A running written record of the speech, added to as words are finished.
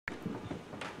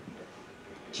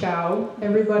Ciao,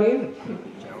 everybody.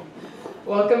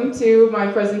 Welcome to my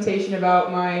presentation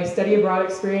about my study abroad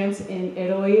experience in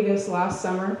Italy this last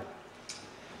summer.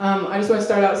 I just want to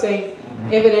start out saying,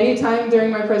 if at any time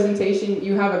during my presentation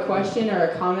you have a question or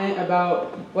a comment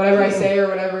about whatever I say or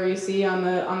whatever you see on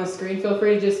the screen, feel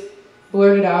free to just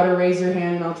blurt it out or raise your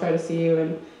hand and I'll try to see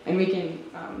you and we can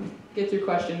get through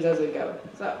questions as we go.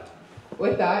 So,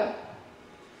 with that,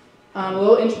 a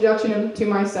little introduction to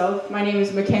myself. My name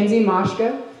is Mackenzie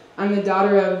Maschka. I'm the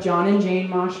daughter of John and Jane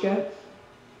Maschka.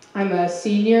 I'm a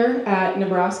senior at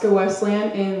Nebraska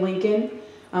Wesleyan in Lincoln,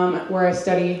 where I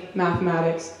study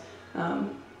mathematics.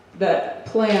 The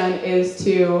plan is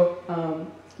to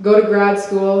go to grad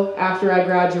school after I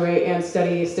graduate and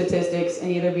study statistics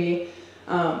and either be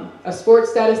a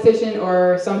sports statistician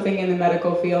or something in the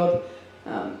medical field.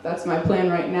 That's my plan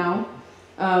right now.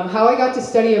 How I got to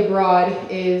study abroad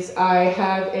is I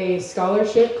have a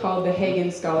scholarship called the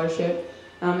Hagan Scholarship.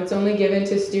 It's only given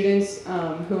to students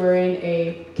who are in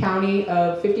a county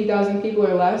of 50,000 people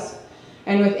or less.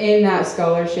 And within that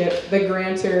scholarship, the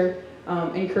grantor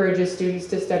encourages students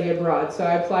to study abroad. So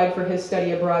I applied for his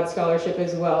study abroad scholarship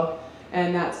as well.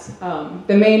 And that's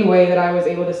the main way that I was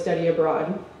able to study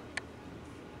abroad.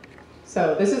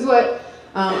 So this is what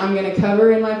I'm going to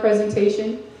cover in my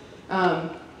presentation.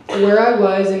 Where I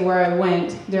was and where I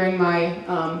went during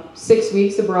my 6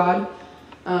 weeks abroad.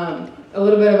 A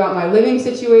little bit about my living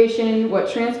situation, what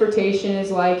transportation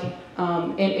is like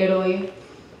in Italy,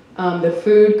 the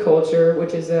food culture,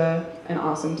 which is an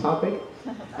awesome topic,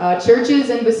 churches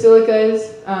and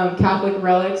basilicas, Catholic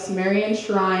relics, Marian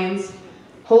shrines,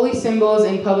 holy symbols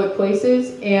in public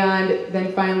places, and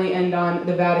then finally end on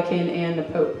the Vatican and the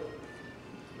Pope.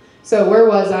 So where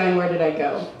was I and where did I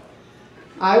go?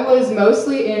 I was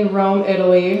mostly in Rome,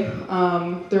 Italy,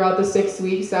 throughout the 6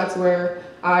 weeks. That's where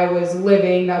I was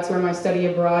living. That's where my study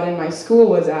abroad and my school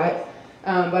was at.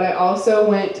 But I also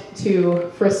went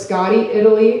to Frascati,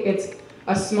 Italy. It's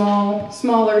a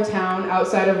smaller town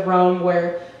outside of Rome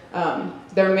where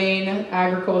their main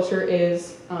agriculture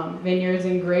is vineyards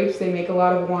and grapes. They make a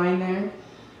lot of wine there.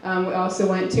 We also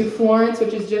went to Florence,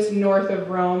 which is just north of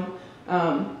Rome.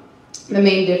 The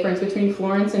main difference between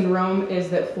Florence and Rome is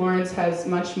that Florence has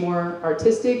much more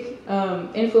artistic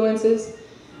influences.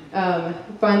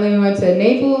 Finally, we went to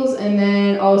Naples, and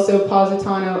then also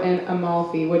Positano and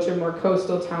Amalfi, which are more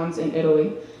coastal towns in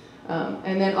Italy.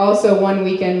 And then also one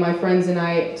weekend, my friends and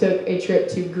I took a trip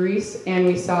to Greece, and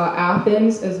we saw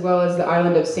Athens, as well as the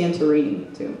island of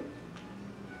Santorini, too.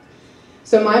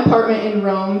 So my apartment in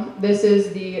Rome, this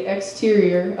is the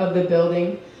exterior of the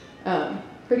building.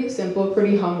 Pretty simple,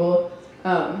 pretty humble.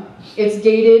 It's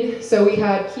gated, so we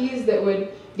had keys that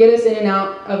would get us in and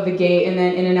out of the gate and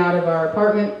then in and out of our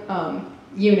apartment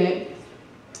unit.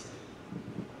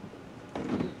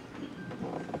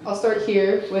 I'll start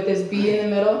here with this B in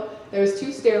the middle. There was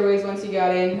 2 stairways once you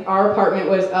got in. Our apartment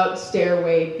was up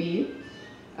stairway B.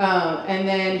 And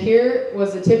then here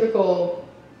was the typical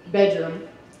bedroom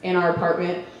in our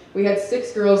apartment. We had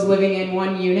 6 girls living in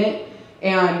one unit,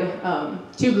 and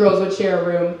 2 girls would share a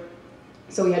room.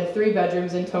 So we had 3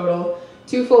 bedrooms in total,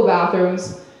 2 full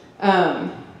bathrooms.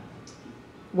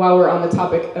 While we're on the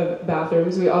topic of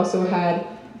bathrooms, we also had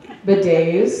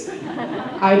bidets.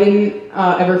 I didn't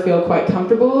ever feel quite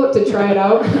comfortable to try it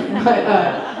out,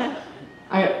 but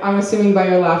I'm assuming by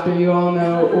your laughter you all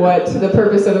know what the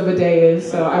purpose of a bidet is,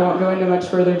 so I won't go into much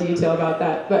further detail about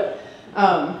that. But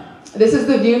this is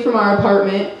the view from our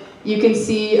apartment. You can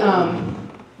see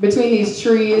between these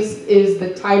trees is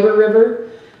the Tiber River.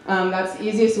 That's the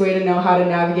easiest way to know how to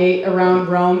navigate around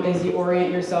Rome is you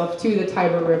orient yourself to the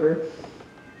Tiber River.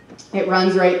 It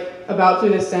runs right about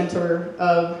through the center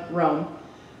of Rome.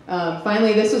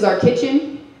 Finally, this was our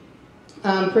kitchen.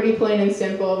 Pretty plain and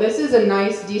simple. This is a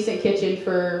nice, decent kitchen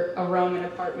for a Roman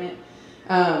apartment.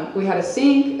 We had a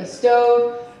sink, a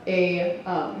stove, an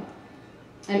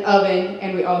oven,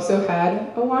 and we also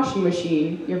had a washing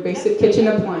machine, your basic kitchen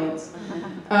appliance.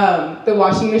 The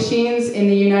washing machines in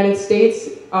the United States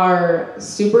are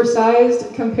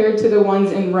supersized compared to the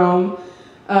ones in Rome.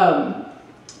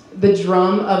 The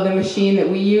drum of the machine that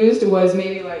we used was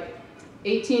maybe like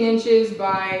 18 inches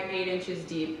by 8 inches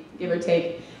deep, give or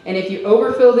take. And if you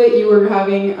overfilled it, you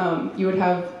would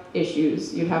have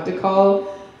issues. You'd have to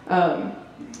call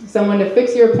someone to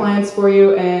fix your appliance for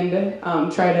you and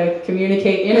try to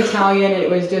communicate in Italian. It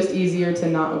was just easier to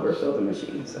not overfill the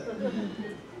machine. So.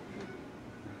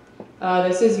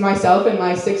 This is myself and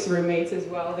my 6 roommates as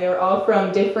well. They were all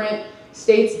from different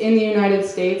states in the United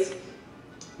States,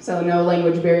 so no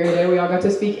language barrier there. We all got to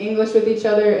speak English with each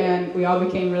other, and we all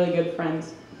became really good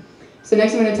friends. So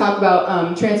next I'm going to talk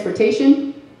about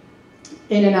transportation.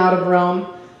 in and out of Rome.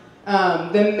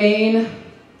 The main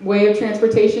way of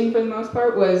transportation for the most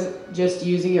part was just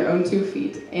using your own 2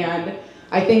 feet. And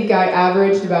I think I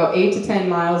averaged about 8 to 10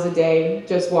 miles a day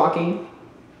just walking.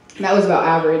 That was about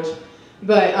average.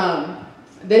 But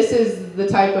this is the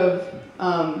type of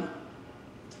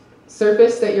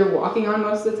surface that you're walking on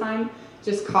most of the time,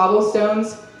 just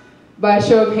cobblestones. By a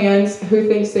show of hands, who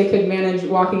thinks they could manage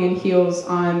walking in heels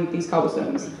on these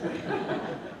cobblestones?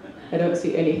 I don't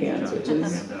see any hands, which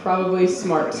is probably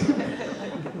smart.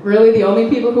 Really, the only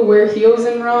people who wear heels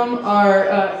in Rome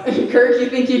are, Kirk, you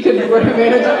think you could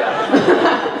manage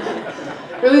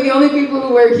it? Really, the only people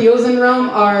who wear heels in Rome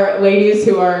are ladies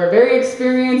who are very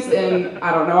experienced, and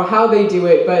I don't know how they do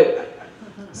it, but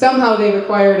somehow they've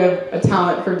acquired a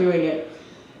talent for doing it.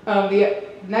 The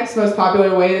next most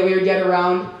popular way that we would get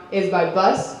around is by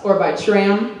bus or by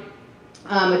tram.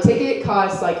 A ticket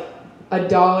costs like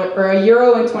 $1 or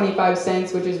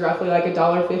 €1.25, which is roughly like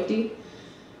 $1.50.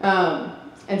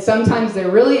 And sometimes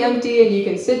they're really empty and you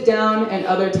can sit down, and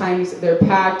other times they're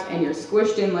packed and you're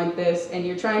squished in like this and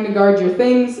you're trying to guard your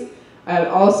things and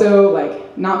also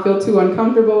like not feel too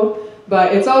uncomfortable,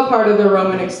 but it's all part of the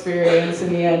Roman experience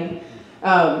in the end.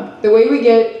 The way we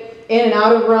get in and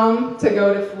out of Rome to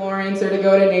go to Florence or to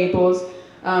go to Naples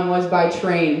was by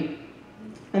train.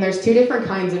 And there's 2 different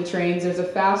kinds of trains. There's a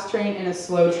fast train and a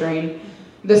slow train.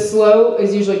 The slow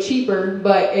is usually cheaper,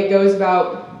 but it goes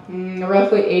about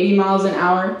roughly 80 miles an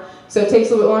hour, so it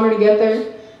takes a little bit longer to get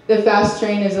there. The fast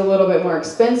train is a little bit more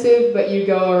expensive, but you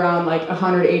go around like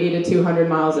 180 to 200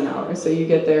 miles an hour, so you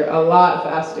get there a lot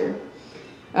faster.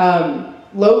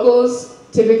 Locals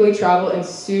typically travel in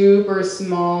super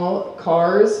small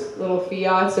cars, little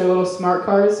Fiats or little smart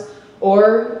cars,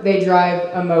 or they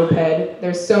drive a moped.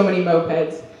 There's so many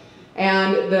mopeds.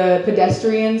 And the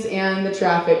pedestrians and the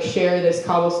traffic share this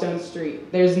cobblestone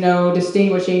street. There's no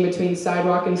distinguishing between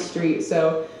sidewalk and street.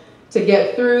 So to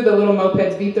get through, the little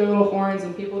mopeds beat their little horns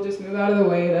and people just move out of the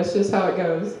way. That's just how it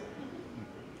goes.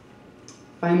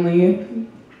 Finally,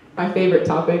 my favorite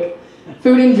topic,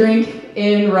 food and drink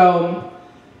in Rome.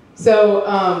 So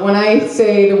when I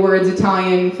say the words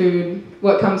Italian food,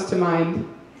 what comes to mind?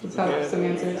 Let's have some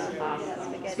answers.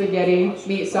 Spaghetti,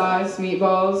 meat sauce,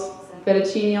 meatballs,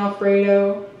 fettuccine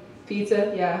alfredo,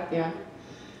 pizza, yeah.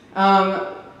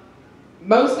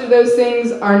 Most of those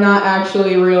things are not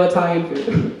actually real Italian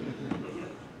food.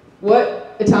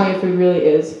 What Italian food really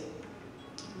is,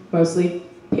 mostly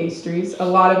pastries, a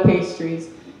lot of pastries.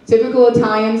 Typical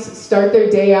Italians start their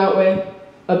day out with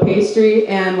a pastry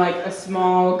and like a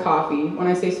small coffee. When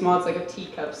I say small, it's like a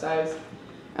teacup size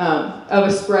of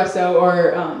espresso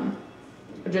or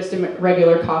just a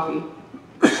regular coffee.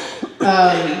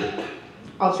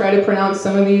 I'll try to pronounce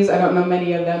some of these. I don't know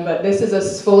many of them, but this is a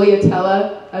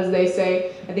sfogliatella, as they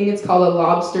say. I think it's called a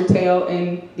lobster tail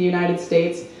in the United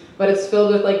States, but it's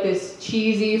filled with like this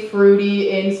cheesy, fruity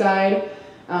inside.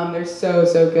 They're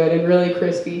so good and really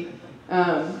crispy.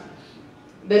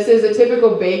 This is a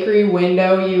typical bakery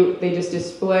window. They just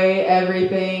display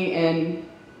everything and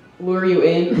lure you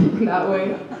in that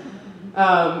way.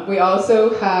 We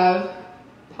also have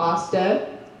pasta.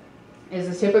 Is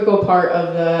a typical part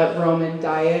of the Roman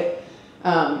diet.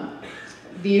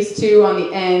 These 2 on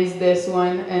the ends, this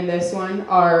one and this one,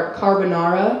 are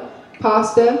carbonara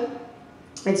pasta.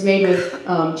 It's made with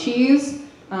cheese.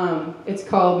 It's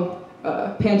called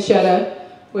pancetta,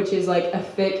 which is like a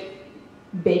thick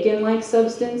bacon-like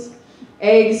substance,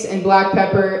 eggs and black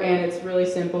pepper, and it's really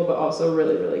simple but also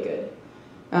really good.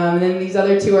 And then these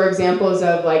other 2 are examples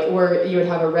of like where you would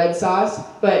have a red sauce,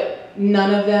 but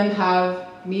none of them have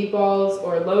meatballs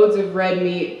or loads of red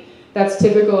meat. That's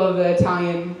typical of the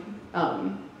Italian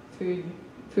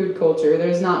food culture.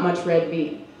 There's not much red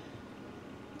meat.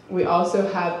 We also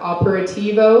have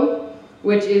aperitivo,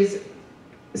 which is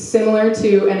similar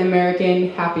to an American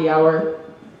happy hour.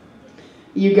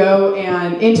 You go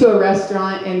into a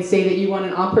restaurant and say that you want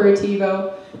an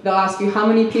aperitivo. They'll ask you how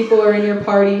many people are in your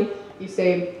party. You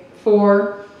say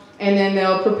 4. And then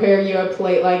they'll prepare you a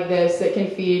plate like this that can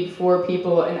feed 4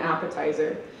 people an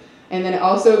appetizer. And then it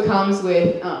also comes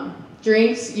with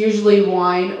drinks, usually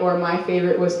wine, or my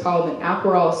favorite was called an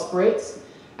Aperol Spritz.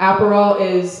 Aperol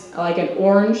is like an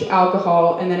orange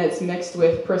alcohol, and then it's mixed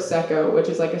with Prosecco, which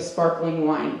is like a sparkling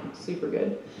wine. Super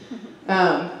good.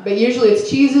 But usually it's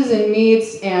cheeses and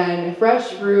meats and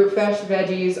fresh fruit, fresh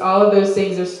veggies. All of those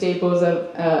things are staples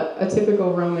of a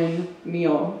typical Roman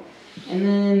meal. And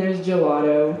then there's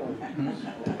gelato.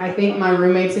 I think my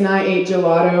roommates and I ate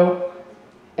gelato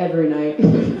every night.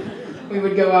 We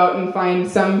would go out and find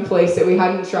some place that we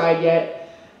hadn't tried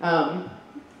yet.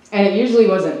 And it usually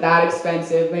wasn't that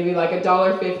expensive, maybe like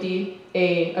 $1.50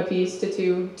 a piece to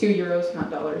 €2, not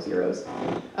dollars, euros.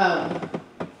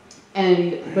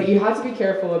 But you have to be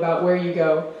careful about where you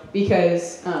go,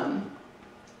 because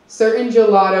certain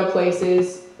gelato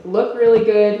places look really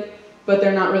good, but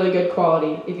they're not really good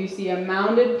quality. If you see a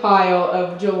mounded pile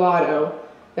of gelato,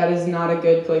 that is not a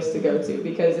good place to go to,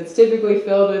 because it's typically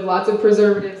filled with lots of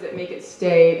preservatives that make it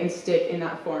stay and stick in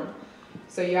that form.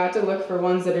 So you have to look for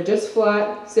ones that are just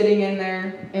flat, sitting in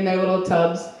their little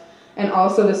tubs. And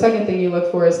also the second thing you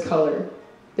look for is color.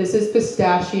 This is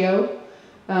pistachio.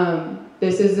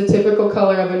 This is the typical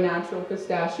color of a natural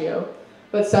pistachio.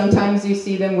 But sometimes you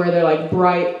see them where they're like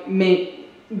bright mint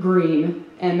green,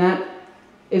 and that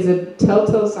is a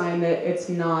telltale sign that it's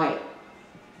not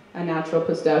a natural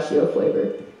pistachio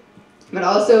flavor. But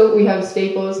also we have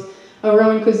staples of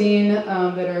Roman cuisine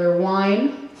that are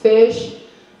wine, fish,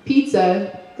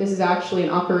 pizza. This is actually an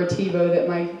aperitivo that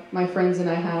my friends and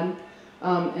I had,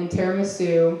 and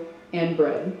tiramisu and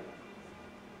bread.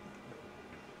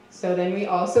 So then we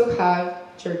also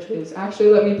have churches. Actually,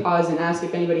 let me pause and ask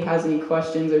if anybody has any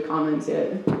questions or comments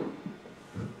yet.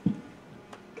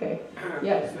 Okay.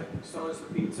 Yes. So is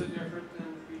the pizza different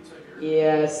than pizza here?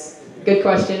 Yes. Good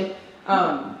question.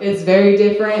 It's very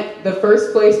different. The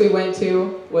first place we went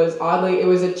to was, oddly, it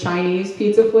was a Chinese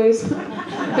pizza place.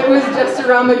 It was just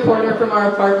around the corner from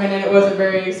our apartment, and it wasn't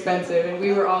very expensive, and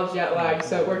we were all jet lagged,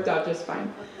 so it worked out just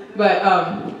fine. But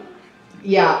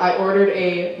yeah, I ordered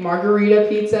a margarita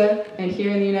pizza, and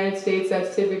here in the United States,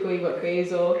 that's typically what,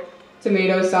 basil,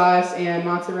 tomato sauce, and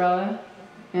mozzarella,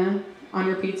 yeah, on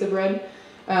your pizza bread.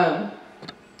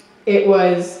 It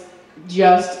was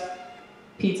just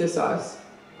pizza sauce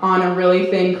on a really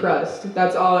thin crust.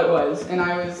 That's all it was. And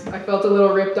I felt a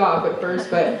little ripped off at first,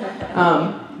 but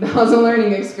that was a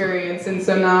learning experience, and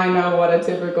so now I know what a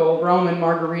typical Roman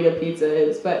margarita pizza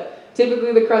is. But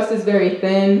typically the crust is very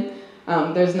thin,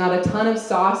 there's not a ton of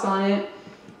sauce on it,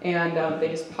 and they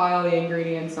just pile the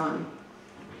ingredients on.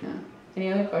 Yeah.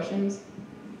 Any other questions?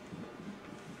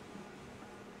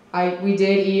 We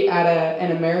did eat at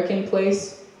an American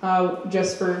place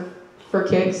just for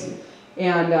kicks,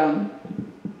 and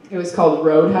it was called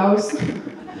Roadhouse.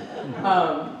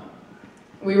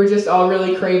 We were just all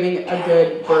really craving a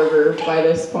good burger by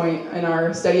this point in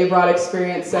our study abroad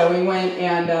experience, so we went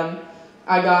and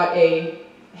I got a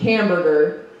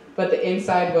hamburger, but the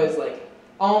inside was like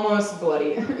almost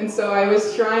bloody. And so I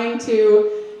was trying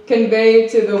to convey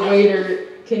to the waiter,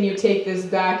 can you take this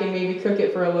back and maybe cook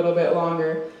it for a little bit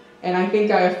longer? And I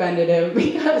think I offended him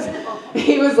because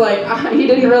he was like, he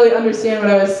didn't really understand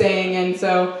what I was saying, and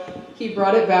so he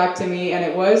brought it back to me, and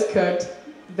it was cooked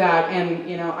back, and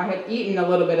you know, I had eaten a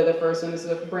little bit of the first one. This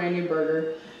is a brand new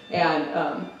burger,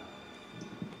 and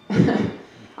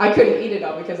I couldn't eat it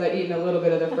all because I'd eaten a little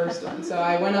bit of the first one. So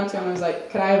I went up to him and was like,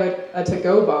 could I have a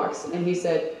to-go box? And he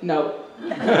said, no.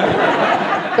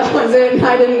 That was it, and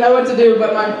I didn't know what to do,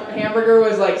 but my hamburger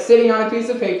was like sitting on a piece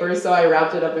of paper, so I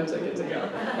wrapped it up and took it to go.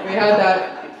 We had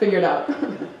that figured out.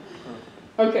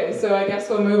 Okay, so I guess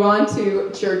we'll move on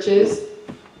to churches.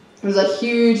 It was a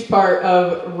huge part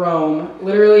of Rome.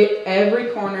 Literally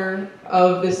every corner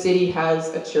of the city has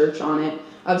a church on it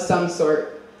of some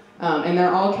sort, and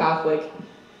they're all Catholic.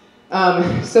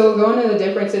 So we'll go into the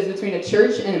differences between a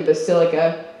church and a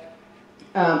basilica.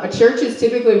 A church is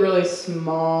typically really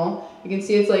small. You can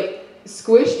see it's like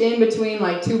squished in between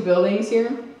like two buildings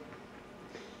here,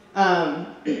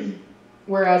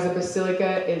 whereas a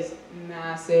basilica is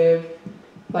massive.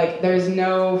 Like there's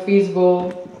no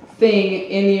feasible thing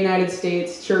in the United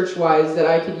States church-wise that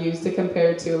I could use to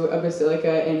compare to a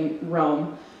basilica in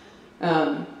Rome.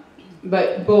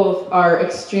 But both are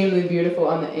extremely beautiful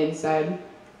on the inside.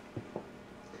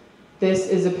 This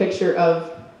is a picture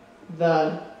of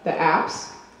the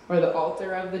apse, or the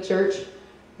altar of the church,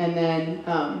 and then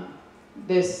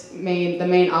the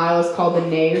main aisle is called the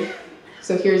nave.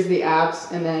 So here's the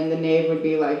apse, and then the nave would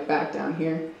be like back down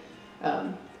here.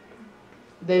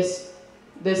 This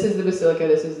is the basilica,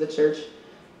 this is the church.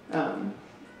 And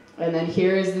then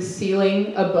here is the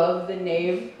ceiling above the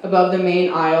nave, above the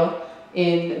main aisle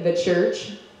in the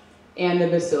church and the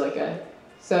basilica.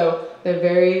 So they're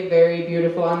very, very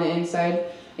beautiful on the inside.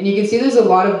 And you can see there's a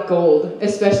lot of gold,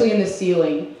 especially in the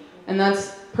ceiling. And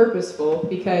that's purposeful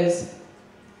because,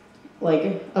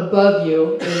 like, above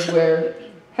you is where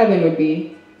heaven would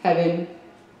be. Heaven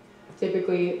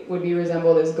typically would be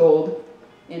resembled as gold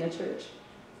in a church.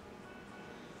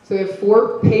 So we have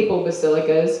 4 papal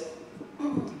basilicas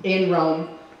in Rome.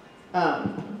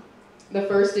 The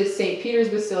first is St. Peter's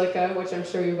Basilica, which I'm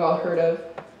sure you've all heard of.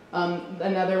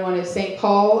 Another one is St.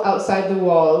 Paul outside the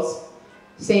walls.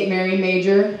 St. Mary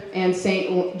Major, and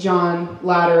St. John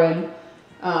Lateran.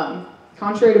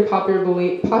 Contrary to popular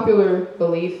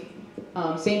belief,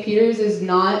 St. Peter's is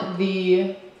not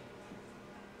the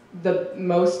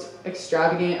most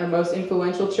extravagant or most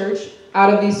influential church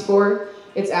out of these four.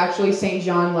 It's actually St.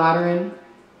 John Lateran.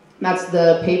 That's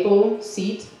the papal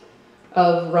seat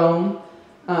of Rome.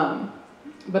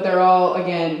 But they're all,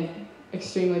 again,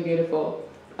 extremely beautiful.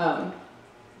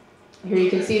 Here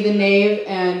you can see the nave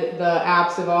and the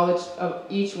apse of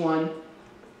each one.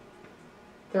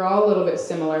 They're all a little bit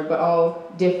similar, but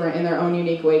all different in their own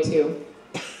unique way too.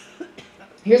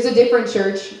 Here's a different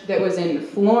church that was in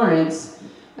Florence,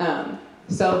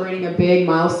 celebrating a big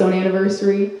milestone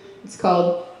anniversary. It's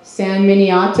called San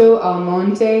Miniato al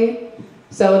Monte,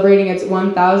 celebrating its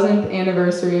 1000th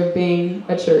anniversary of being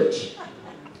a church.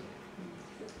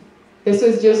 This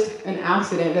was just an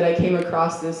accident that I came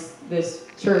across this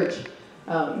church.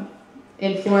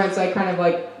 In Florence, I kind of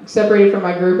like separated from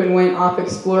my group and went off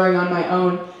exploring on my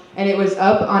own, and it was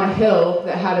up on a hill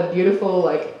that had a beautiful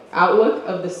like outlook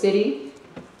of the city.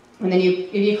 And then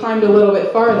if you climbed a little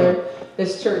bit farther,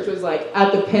 this church was like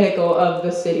at the pinnacle of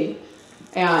the city.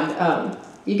 And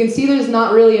you can see there's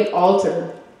not really an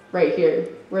altar right here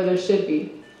where there should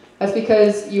be. That's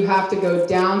because you have to go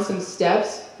down some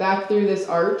steps back through this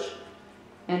arch,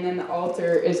 and then the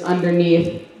altar is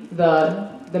underneath the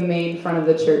main front of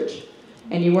the church.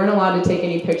 And you weren't allowed to take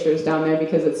any pictures down there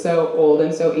because it's so old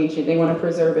and so ancient. They want to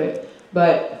preserve it.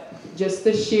 But just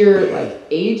the sheer like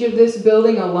age of this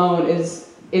building alone is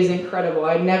incredible.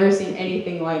 I'd never seen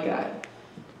anything like that.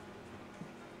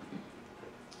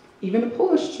 Even a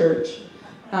Polish church.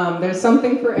 There's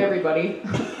something for everybody.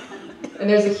 And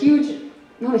there's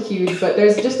but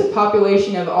there's just a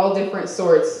population of all different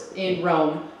sorts in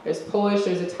Rome. There's Polish,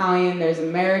 there's Italian, there's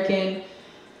American,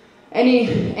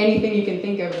 anything you can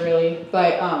think of really.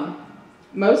 But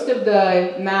most of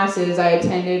the masses I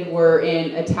attended were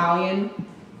in Italian.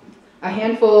 A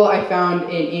handful I found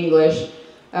in English,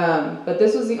 but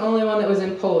this was the only one that was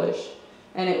in Polish.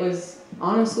 And it was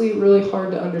honestly really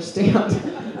hard to understand.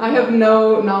 I have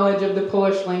no knowledge of the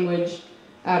Polish language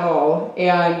at all.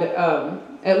 And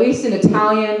at least in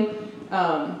Italian,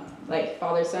 like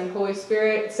Father, Son, Holy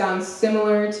Spirit sounds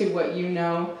similar to what you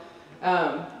know,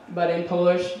 but in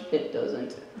Polish, it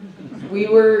doesn't. We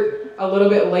were a little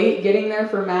bit late getting there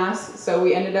for Mass, so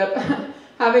we ended up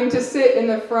having to sit in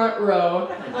the front row.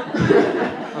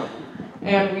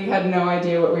 And we had no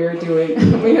idea what we were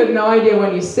doing. We had no idea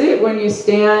when you sit, when you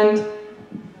stand,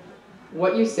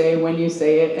 what you say, when you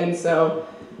say it. And so,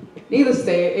 needless to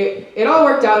say, it all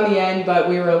worked out in the end, but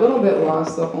we were a little bit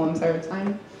lost the whole entire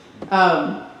time.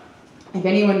 If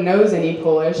anyone knows any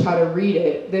Polish, how to read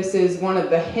it, this is one of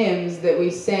the hymns that we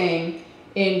sang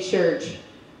in church.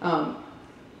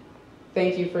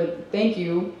 Thank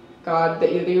you, God,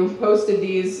 that you posted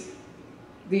these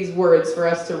words for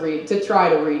us to read, to try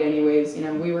to read anyways. You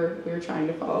know, we were trying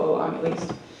to follow along at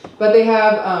least. But they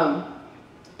have,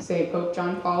 say, Pope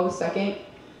John Paul II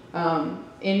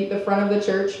in the front of the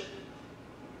church,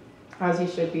 as he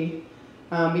should be,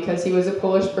 because he was a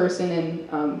Polish person,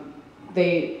 and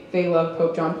they love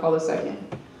Pope John Paul II.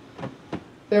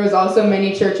 There was also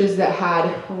many churches that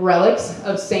had relics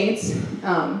of saints.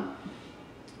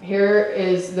 Here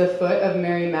is the foot of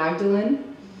Mary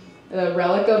Magdalene, the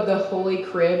relic of the Holy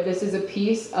Crib. This is a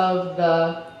piece of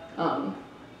the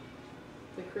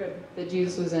crib that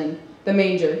Jesus was in, the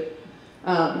manger.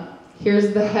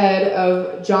 Here's the head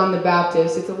of John the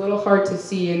Baptist. It's a little hard to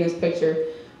see in this picture,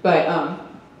 but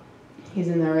he's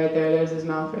in there right there. There's his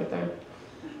mouth right there.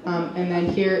 And then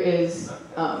here is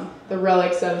the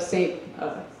relics of Saint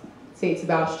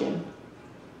Sebastian.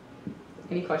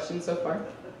 Any questions so far?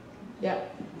 Yeah.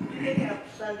 They have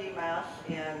Sunday Mass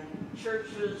in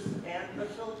churches and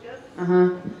basilicas?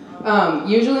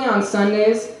 Usually on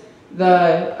Sundays,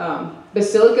 the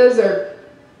basilicas are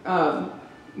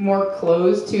more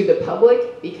closed to the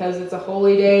public because it's a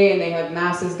holy day and they have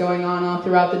masses going on all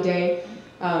throughout the day.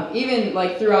 Even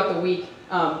like throughout the week,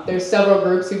 there's several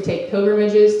groups who take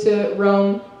pilgrimages to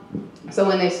Rome. So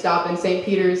when they stop in St.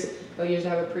 Peter's, they'll usually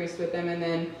have a priest with them, and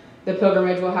then the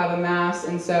pilgrimage will have a mass.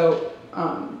 And so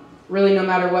really no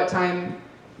matter what time,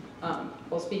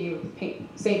 well, speaking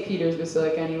of St. Peter's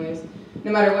Basilica anyways,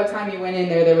 no matter what time you went in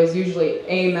there, there was usually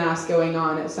a mass going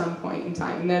on at some point in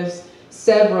time. And there's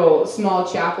several small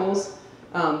chapels.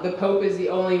 The Pope is the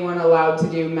only one allowed to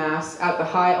do mass at the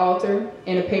high altar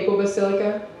in a papal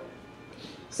basilica.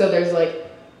 So there's like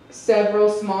several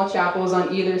small chapels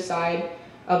on either side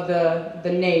of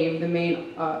the nave, the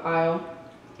main aisle.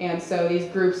 And so these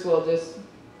groups will just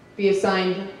be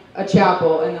assigned a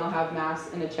chapel, and they'll have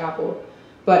mass in a chapel.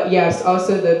 But yes,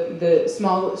 also the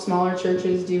smaller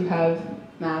churches do have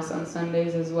Mass on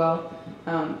Sundays as well.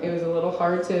 It was a little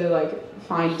hard to like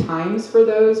find times for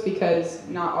those because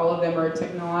not all of them are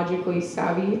technologically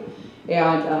savvy,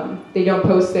 and they don't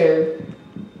post their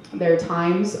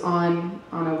times on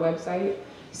a website.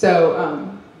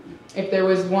 So if there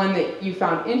was one that you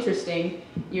found interesting,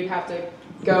 you'd have to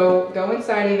go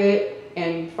inside of it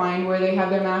and find where they have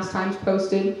their Mass times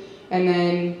posted, and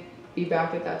then be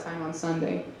back at that time on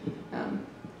Sunday.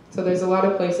 So there's a lot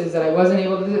of places that I wasn't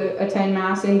able to attend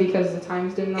Mass in because the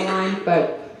times didn't align,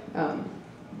 but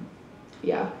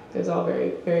yeah, it was all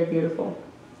very, very beautiful.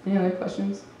 Any other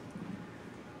questions?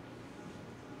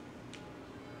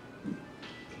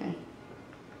 Okay.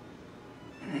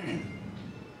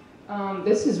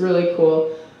 This is really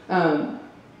cool.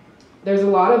 There's a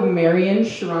lot of Marian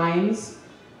shrines.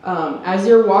 As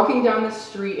you're walking down the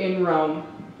street in Rome,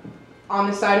 on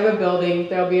the side of a building,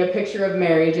 there'll be a picture of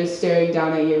Mary just staring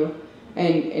down at you,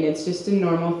 and it's just a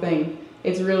normal thing.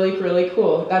 It's really, really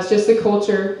cool. That's just the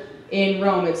culture in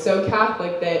Rome. It's so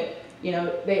Catholic that, you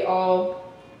know, they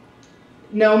all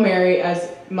know Mary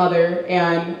as mother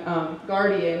and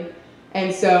guardian,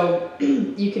 and so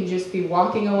you can just be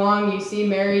walking along, you see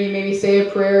Mary, you maybe say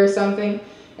a prayer or something,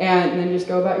 and then just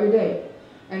go about your day.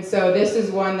 And so this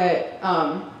is one that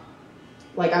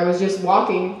like I was just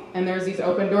walking and there's these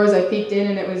open doors. I peeked in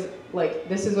and it was like,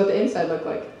 this is what the inside looked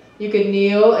like. You could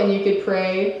kneel and you could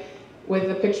pray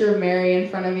with a picture of Mary in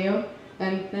front of you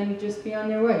and then just be on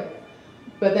your way.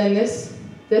 But then this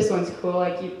one's cool.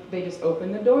 Like they just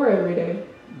open the door every day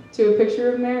to a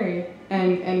picture of Mary,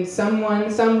 and someone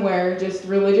somewhere just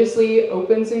religiously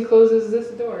opens and closes this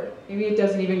door. Maybe it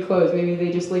doesn't even close. Maybe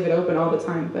they just leave it open all the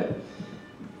time. But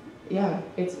yeah,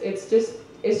 it's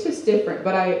just different,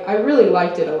 but I really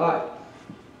liked it a lot.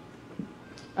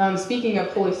 Speaking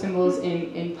of holy symbols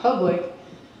in public,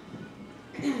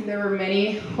 there were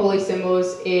many holy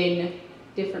symbols in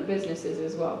different businesses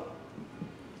as well.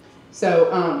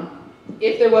 So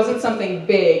if there wasn't something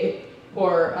big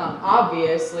or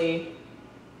obviously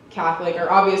Catholic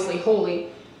or obviously holy,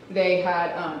 they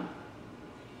had,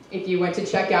 if you went to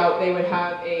check out, they would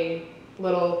have a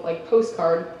little like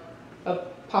postcard of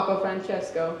Papa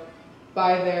Francesco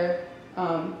by their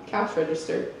cash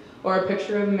register, or a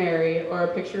picture of Mary, or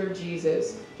a picture of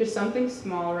Jesus, just something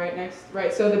small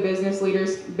right so the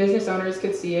business owners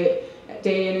could see it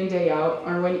day in and day out,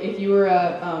 or if you were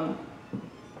a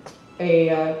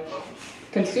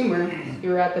consumer, you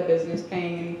were at the business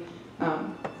paying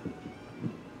and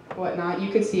whatnot, you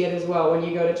could see it as well when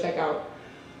you go to check out.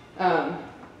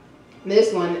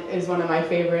 This one is one of my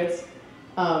favorites.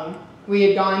 We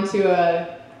had gone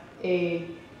to a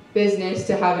business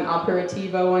to have an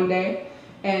aperitivo one day,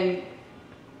 and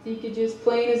you could just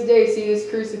plain as day see this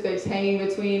crucifix hanging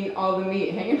between all the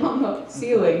meat, hanging on the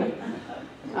ceiling.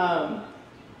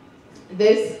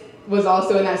 This was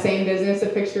also in that same business, a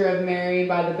picture of Mary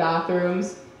by the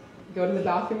bathrooms. Go to the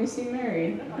bathroom, you see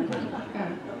Mary.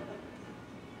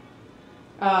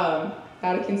 Yeah.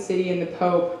 Vatican City and the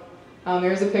Pope.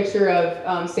 There's a picture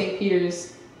of St.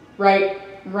 Peter's right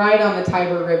on the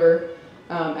Tiber River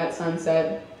at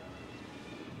sunset.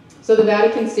 So the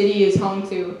Vatican City is home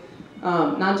to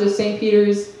not just St.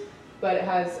 Peter's, but it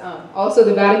has also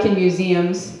the Vatican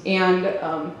Museums, and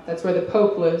that's where the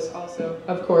Pope lives also,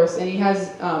 of course. And he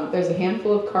has, there's a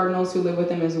handful of cardinals who live with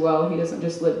him as well. He doesn't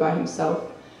just live by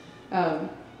himself. A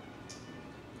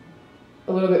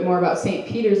little bit more about St.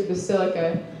 Peter's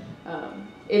Basilica.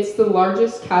 It's the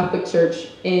largest Catholic church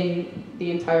in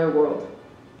the entire world.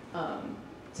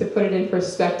 To put it in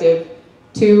perspective,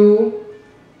 2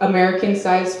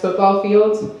 American-sized football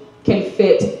fields can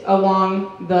fit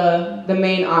along the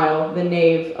main aisle, the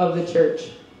nave of the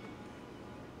church.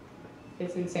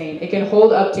 It's insane. It can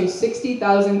hold up to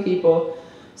 60,000 people.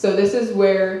 So this is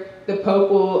where the Pope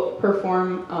will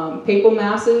perform papal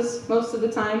masses most of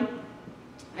the time.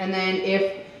 And then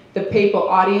if the papal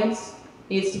audience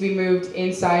needs to be moved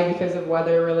inside because of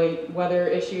weather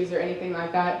issues or anything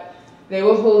like that, they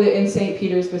will hold it in St.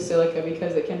 Peter's Basilica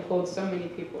because it can hold so many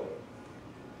people.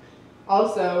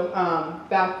 Also,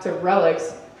 back to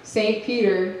relics, St.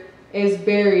 Peter is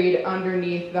buried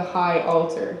underneath the high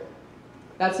altar.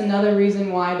 That's another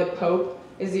reason why the Pope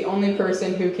is the only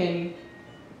person who can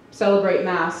celebrate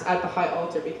Mass at the high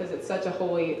altar, because it's such a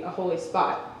holy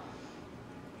spot.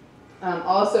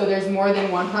 Also, there's more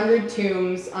than 100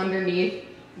 tombs underneath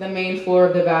the main floor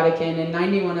of the Vatican, and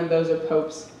 91 of those are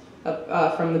popes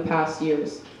from the past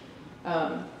years.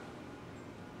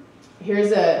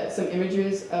 Here's some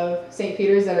images of St.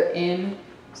 Peter's that are in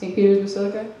St. Peter's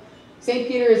Basilica. St.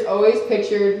 Peter is always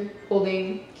pictured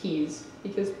holding keys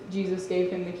because Jesus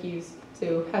gave him the keys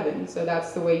to heaven. So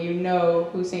that's the way you know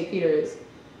who St. Peter is.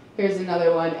 Here's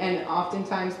another one. And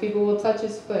oftentimes people will touch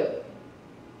his foot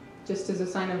just as a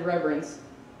sign of reverence.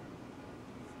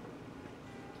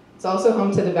 It's also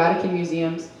home to the Vatican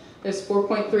Museums. There's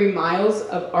 4.3 miles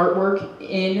of artwork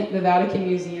in the Vatican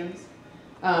Museums,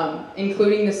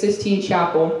 including the Sistine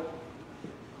Chapel.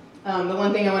 The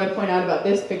one thing I want to point out about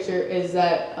this picture is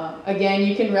that, again,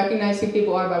 you can recognize who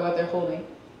people are by what they're holding.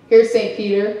 Here's St.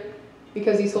 Peter,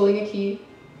 because he's holding a key.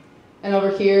 And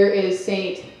over here is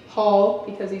St. Paul,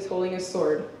 because he's holding a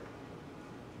sword.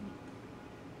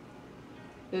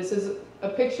 This is a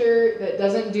picture that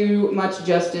doesn't do much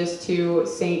justice to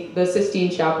the Sistine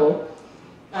Chapel.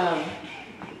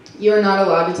 You are not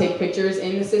allowed to take pictures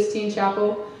in the Sistine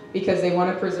Chapel because they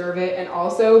want to preserve it, and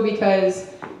also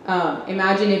because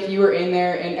imagine if you were in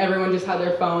there and everyone just had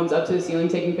their phones up to the ceiling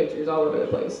taking pictures all over the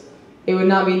place. It would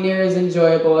not be near as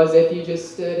enjoyable as if you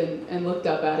just stood and looked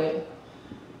up at it.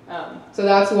 So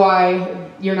that's why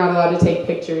you're not allowed to take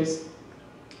pictures.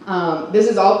 This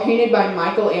is all painted by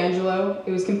Michelangelo.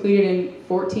 It was completed in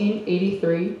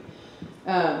 1483.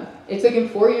 It took him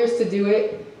 4 years to do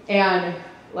it, and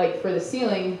like for the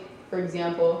ceiling, for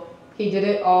example, he did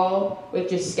it all with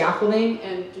just scaffolding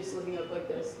and just looking up like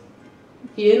this.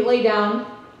 He didn't lay down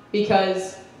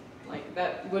because like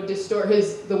that would distort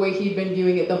the way he'd been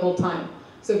viewing it the whole time.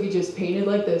 So he just painted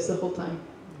like this the whole time.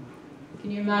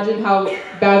 Can you imagine how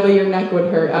badly your neck would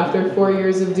hurt after 4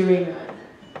 years of doing that?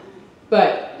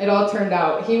 But it all turned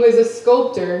out. He was a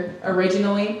sculptor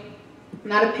originally,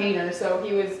 not a painter, so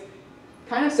he was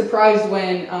kind of surprised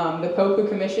when the Pope who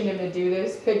commissioned him to do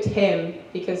this picked him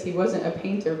because he wasn't a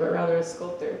painter, but rather a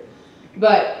sculptor.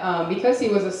 But because he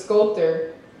was a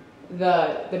sculptor,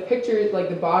 the picture, like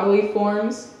the bodily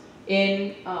forms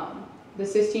in the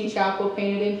Sistine Chapel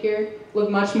painted in here, look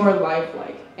much more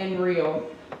lifelike and real.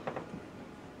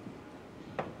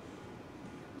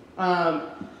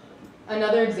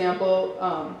 Another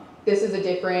example, this is a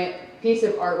different piece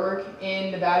of artwork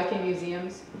in the Vatican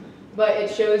Museums, but it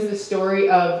shows the story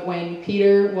of when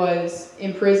Peter was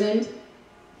imprisoned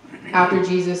after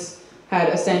Jesus had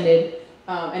ascended,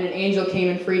 and an angel came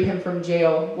and freed him from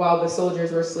jail while the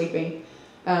soldiers were sleeping.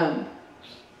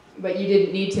 But you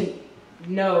didn't need to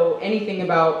know anything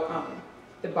about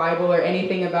the Bible or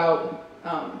anything about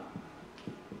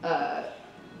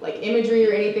like imagery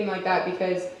or anything like that,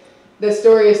 because the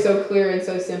story is so clear and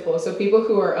so simple. So people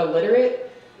who are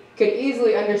illiterate could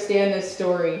easily understand this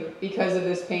story because of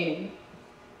this painting.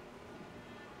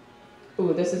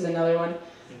 Ooh, this is another one.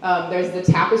 There's the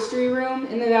tapestry room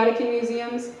in the Vatican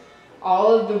Museums. All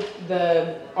of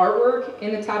the artwork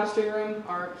in the tapestry room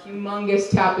are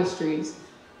humongous tapestries.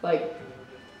 Like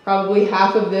probably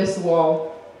half of this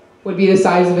wall would be the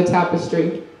size of a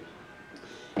tapestry.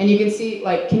 And you can see,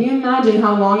 like, can you imagine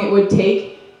how long it would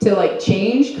take to like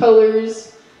change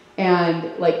colors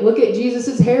and like look at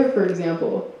Jesus's hair, for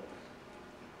example?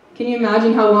 Can you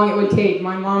imagine how long it would take?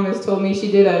 My mom has told me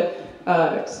she did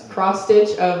a cross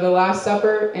stitch of the Last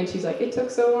Supper, and she's like, it took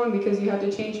so long because you had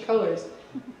to change colors.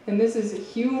 And this is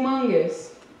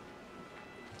humongous.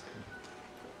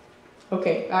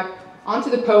 Okay, back onto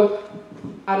the Pope.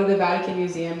 Out of the Vatican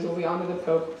Museums, we'll be onto the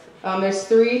Pope. There's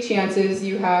 3 chances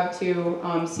you have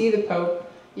to see the Pope.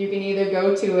 You can either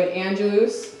go to an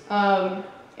Angelus and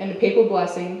a papal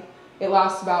blessing. It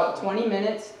lasts about 20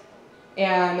 minutes,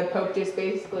 and the Pope just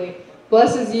basically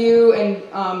blesses you and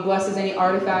blesses any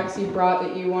artifacts you brought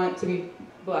that you want to be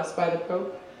blessed by the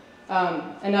Pope.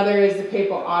 Another is the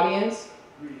papal audience.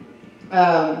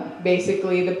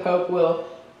 Basically, the Pope will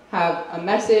have a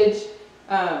message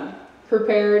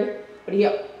prepared, but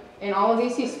in all of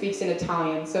these he speaks in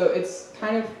Italian, so it's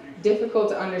kind of difficult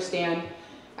to understand.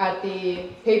 At the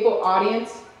papal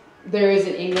audience, there is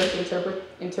an English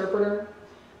interpreter,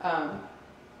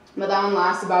 but that one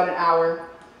lasts about an hour.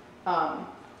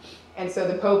 And so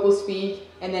the Pope will speak,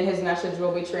 and then his message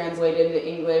will be translated into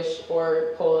English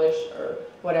or Polish or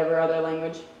whatever other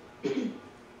language. And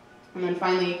then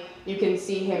finally, you can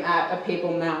see him at a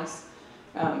papal mass,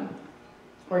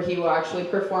 where he will actually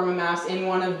perform a mass in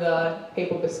one of the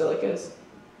papal basilicas.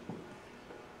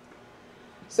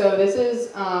 So this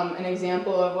is an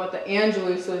example of what the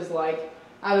Angelus was like.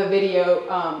 I have a video.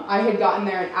 I had gotten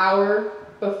there an hour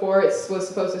before it was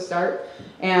supposed to start,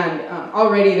 and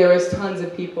already there was tons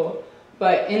of people.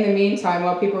 But in the meantime,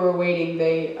 while people were waiting,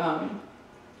 they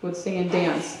would sing and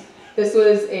dance. This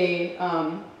was a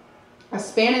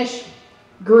Spanish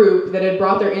group that had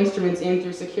brought their instruments in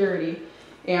through security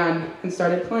and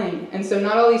started playing. And so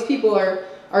not all these people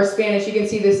are Spanish. You can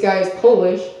see this guy is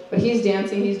Polish, but he's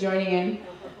dancing, he's joining in.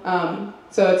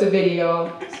 So it's a video.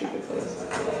 I'll see if it plays.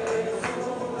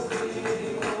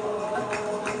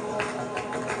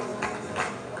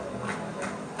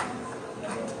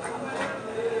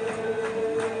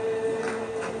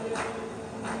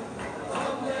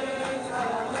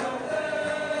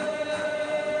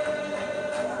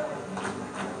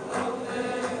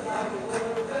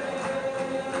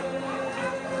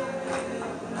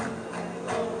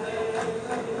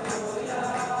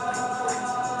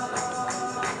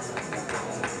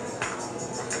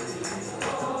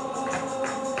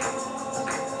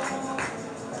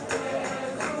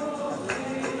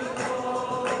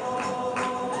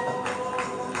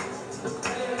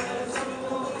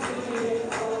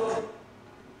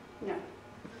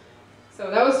 So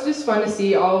that was just fun to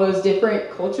see all those different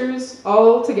cultures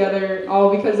all together, all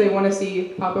because they want to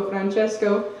see Papa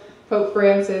Francesco, Pope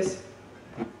Francis,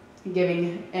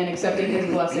 giving and accepting his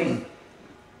blessing.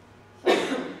 How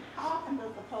often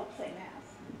does the Pope say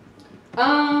Mass?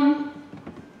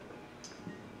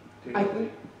 I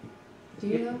think, do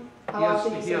you know? How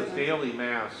often He has daily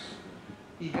Mass.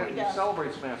 He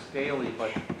celebrates Mass daily,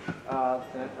 but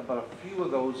a few of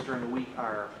those during the week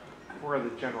are for the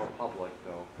general public,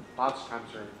 though. Lots of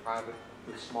times they're in private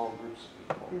with small groups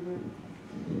of people.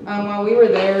 Mm-hmm. While we were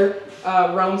there,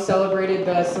 Rome celebrated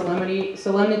the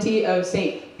solemnity of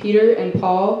St. Peter and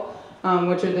Paul,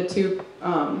 which are the two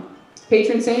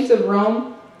patron saints of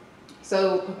Rome.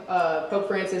 So Pope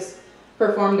Francis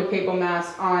performed a papal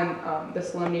mass on the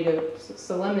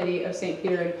solemnity of St.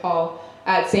 Peter and Paul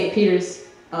at St. Peter's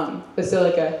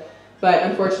Basilica. But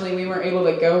unfortunately, we weren't able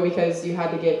to go because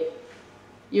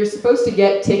you're supposed to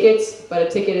get tickets, but a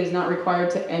ticket is not required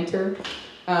to enter.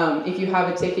 If you have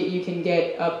a ticket, you can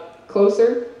get up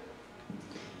closer.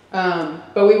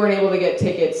 But we weren't able to get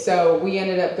tickets, so we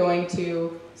ended up going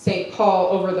to St. Paul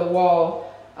over the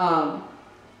wall,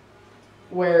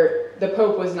 where the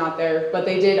Pope was not there, but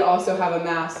they did also have a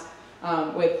mass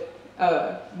with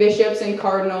bishops and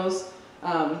cardinals,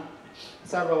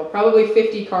 probably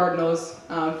 50 cardinals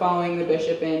following the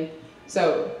bishop in.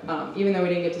 So even though we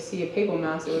didn't get to see a papal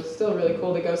mass, it was still really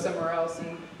cool to go somewhere else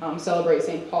and celebrate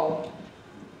St. Paul.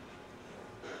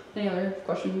 Any other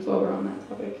questions while we're on that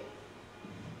topic?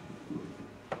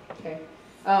 Okay.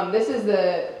 This is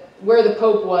where the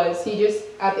Pope was. He just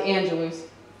at the Angelus.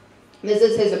 This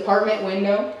is his apartment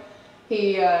window.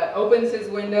 He opens his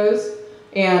windows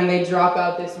and they drop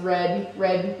out this red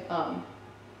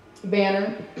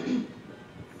banner.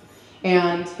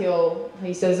 And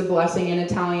he says a blessing in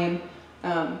Italian.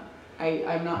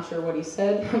 I'm not sure what he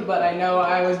said, but I know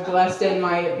I was blessed and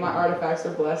my artifacts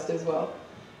are blessed as well.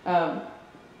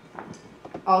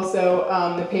 Also,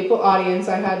 the papal audience,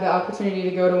 I had the opportunity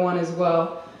to go to one as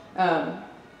well.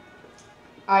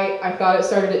 I thought it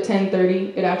started at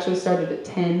 10:30. It actually started at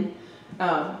 10.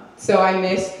 So I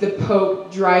missed the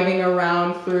Pope driving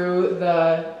around through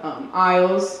the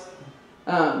aisles,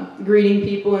 greeting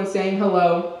people and saying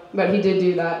hello, but he did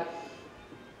do that.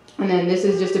 And then this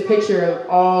is just a picture of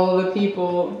all the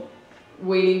people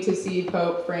waiting to see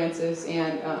Pope Francis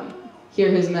and hear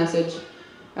his message.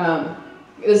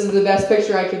 This is the best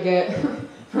picture I could get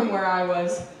from where I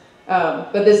was.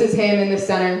 But this is him in the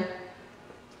center.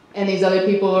 And these other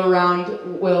people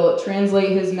around will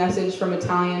translate his message from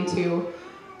Italian to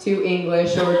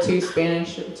English or to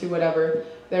Spanish or to whatever.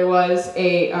 There was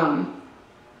a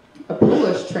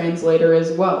Polish translator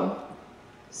as well.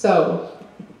 So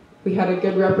we had a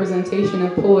good representation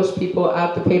of Polish people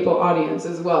at the papal audience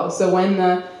as well. So when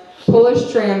the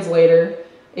Polish translator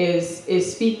is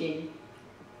speaking,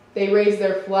 they raise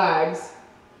their flags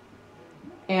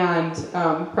and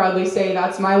proudly say,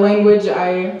 "That's my language.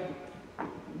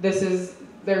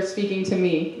 They're speaking to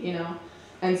me," you know.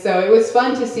 And so it was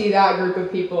fun to see that group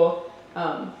of people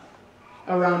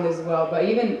around as well. But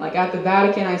even like at the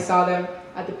Vatican, I saw them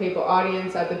at the papal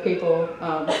audience, at the papal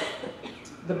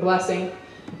the blessing,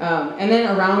 and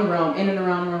then around Rome, in and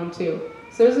around Rome too.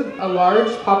 So there's a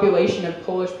large population of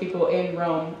Polish people in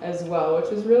Rome as well,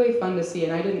 which was really fun to see,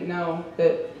 and I didn't know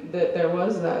that there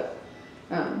was that.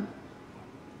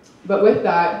 But with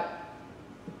that,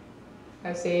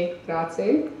 I say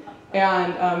grazie,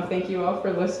 and thank you all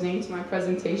for listening to my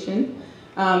presentation.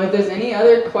 If there's any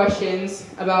other questions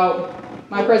about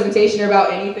my presentation or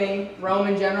about anything, Rome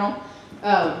in general,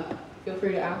 feel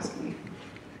free to ask me.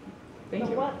 Thank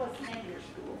you. What was the name of your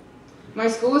school? My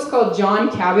school is called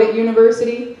Cabot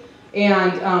University,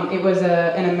 and it was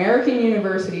an American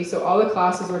university, so all the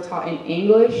classes were taught in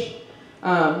English.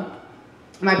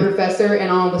 My professor and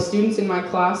all the students in my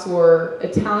class were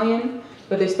Italian,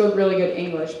 but they spoke really good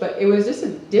English. But it was just a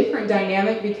different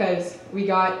dynamic because we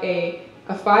got a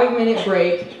a 5-minute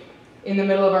break in the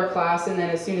middle of our class, and then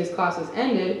as soon as classes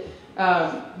ended,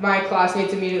 my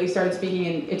classmates immediately started speaking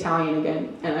in Italian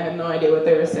again, and I had no idea what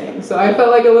they were saying. So I felt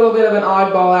like a little bit of an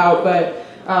oddball out, but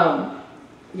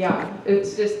yeah,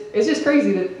 it's just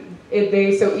crazy that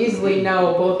they so easily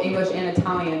know both English and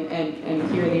Italian,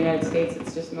 and here in the United States,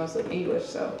 it's just mostly English,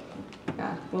 so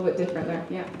yeah, a little bit different there,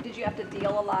 yeah. Did you have to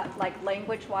deal a lot, like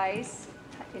language-wise?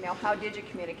 You know, how did you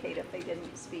communicate if they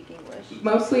didn't speak English?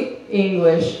 Mostly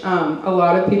English. A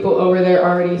lot of people over there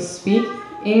already speak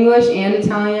English and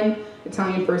Italian.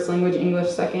 Italian first language, English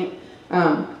second.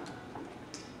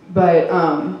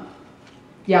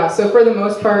 Yeah, so for the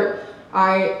most part,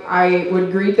 I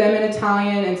would greet them in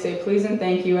Italian and say please and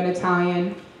thank you in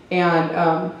Italian,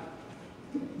 and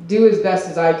do as best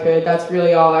as I could. That's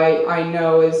really all I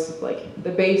know is like the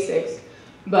basics.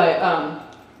 But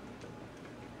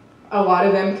a lot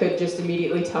of them could just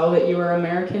immediately tell that you were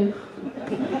American.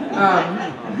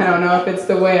 I don't know if it's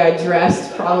the way I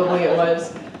dressed, probably it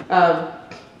was.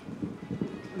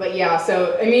 But yeah,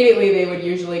 so immediately they would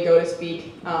usually go to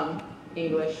speak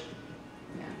English.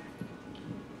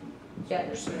 Yeah.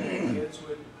 You're saying kids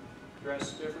would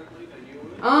dress differently than you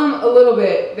would? A little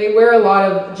bit. They wear a lot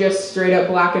of just straight up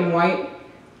black and white,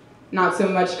 not so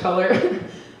much color.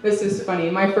 This is funny.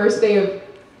 My first day of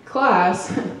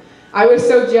class, I was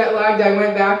so jet lagged I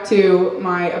went back to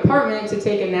my apartment to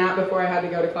take a nap before I had to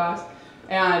go to class.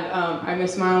 And I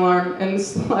missed my alarm and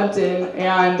slept in,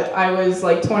 and I was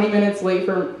like 20 minutes late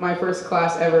for my first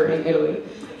class ever in Italy.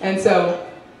 And so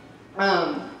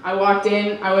I walked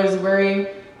in, I was wearing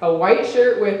a white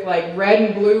shirt with like red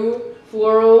and blue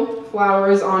floral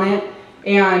flowers on it,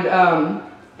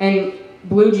 and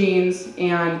blue jeans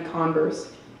and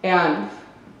Converse. And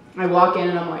I walk in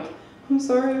and I'm like, I'm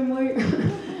sorry I'm late.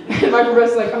 And my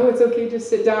professor's like, oh, it's okay, just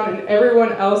sit down. And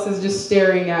everyone else is just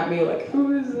staring at me like,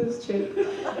 who is this chick?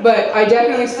 But I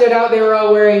definitely stood out. They were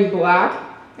all wearing black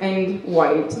and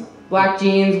white. Black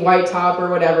jeans, white top or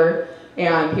whatever.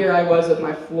 And here I was with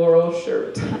my floral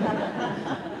shirt.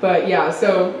 But yeah,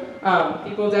 so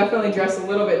people definitely dress a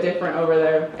little bit different over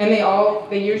there. And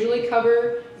they usually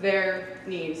cover their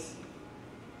knees.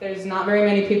 There's not very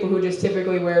many people who just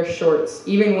typically wear shorts.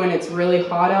 Even when it's really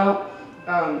hot out,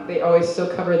 they always still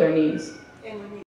cover their knees.